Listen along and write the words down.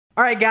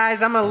All right,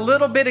 guys, I'm a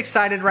little bit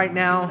excited right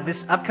now.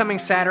 This upcoming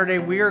Saturday,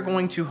 we are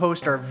going to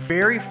host our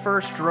very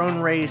first drone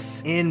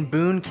race in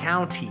Boone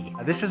County.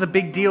 This is a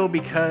big deal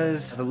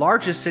because the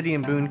largest city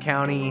in Boone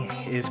County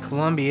is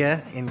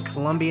Columbia, and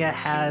Columbia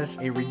has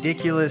a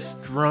ridiculous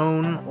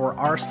drone or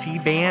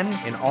RC ban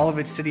in all of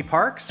its city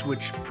parks,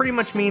 which pretty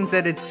much means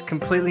that it's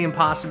completely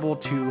impossible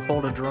to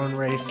hold a drone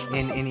race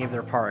in any of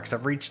their parks.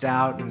 I've reached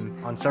out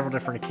on several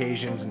different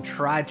occasions and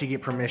tried to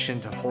get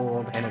permission to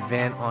hold an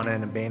event on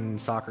an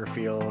abandoned soccer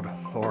field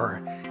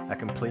or a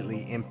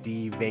completely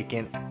empty,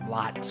 vacant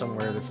lot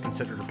somewhere that's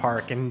considered a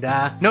park, and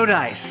no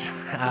dice.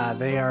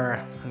 They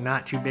are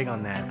not too big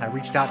on that. I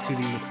reached out to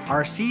the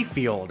RC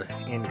field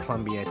in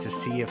Columbia to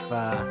see if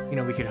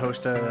we could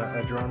host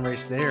a drone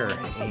race there,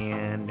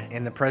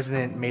 and the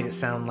president made it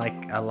sound like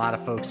a lot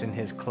of folks in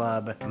his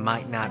club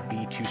might not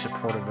be too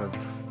supportive of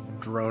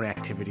drone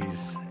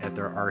activities at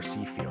their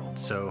RC field.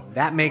 So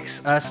that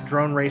makes us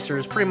drone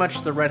racers pretty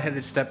much the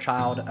redheaded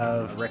stepchild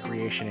of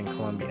recreation in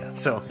Columbia.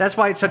 So that's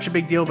why it's such a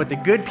big deal. But the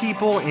good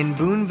people in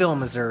Booneville,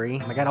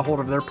 Missouri, I got a hold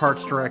of their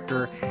parts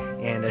director,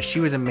 and she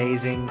was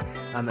amazing.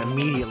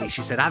 Immediately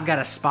she said, "I've got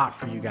a spot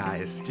for you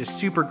guys." Just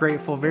super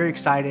grateful, very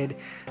excited.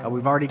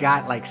 We've already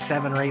got like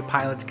 7 or 8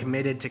 pilots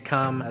committed to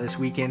come this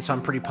weekend, so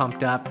I'm pretty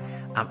pumped up.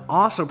 I'm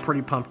also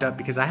pretty pumped up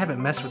because I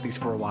haven't messed with these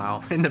for a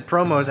while. In the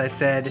promos I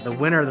said the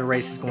winner of the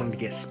race is going to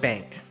get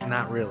spanked.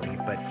 Not really,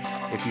 but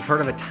if you've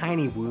heard of a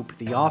tiny whoop,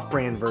 the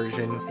off-brand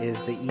version is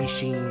the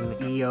Eachine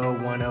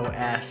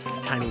EO10S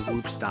tiny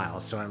whoop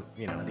style. So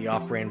the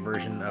off-brand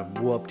version of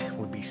whooped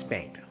would be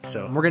spanked.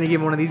 So we're gonna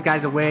give one of these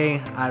guys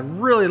away. I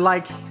really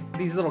like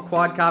these little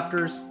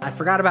quadcopters. I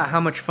forgot about how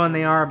much fun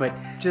they are, but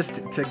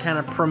just to kind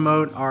of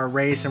promote our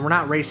race, and we're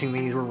not racing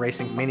these, we're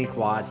racing mini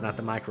quads, not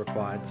the micro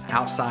quads,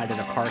 outside at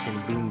a park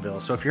in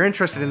Booneville. So if you're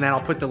interested in that,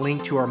 I'll put the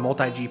link to our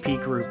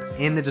multi-GP group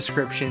in the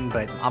description,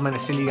 but I'm gonna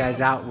send you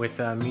guys out with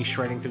me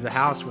shredding through the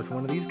house with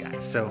one of these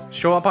guys. So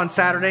show up on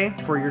Saturday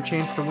for your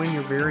chance to win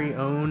your very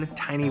own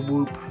tiny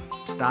whoop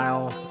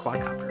style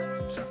quadcopter.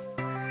 So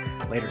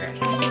later,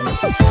 guys.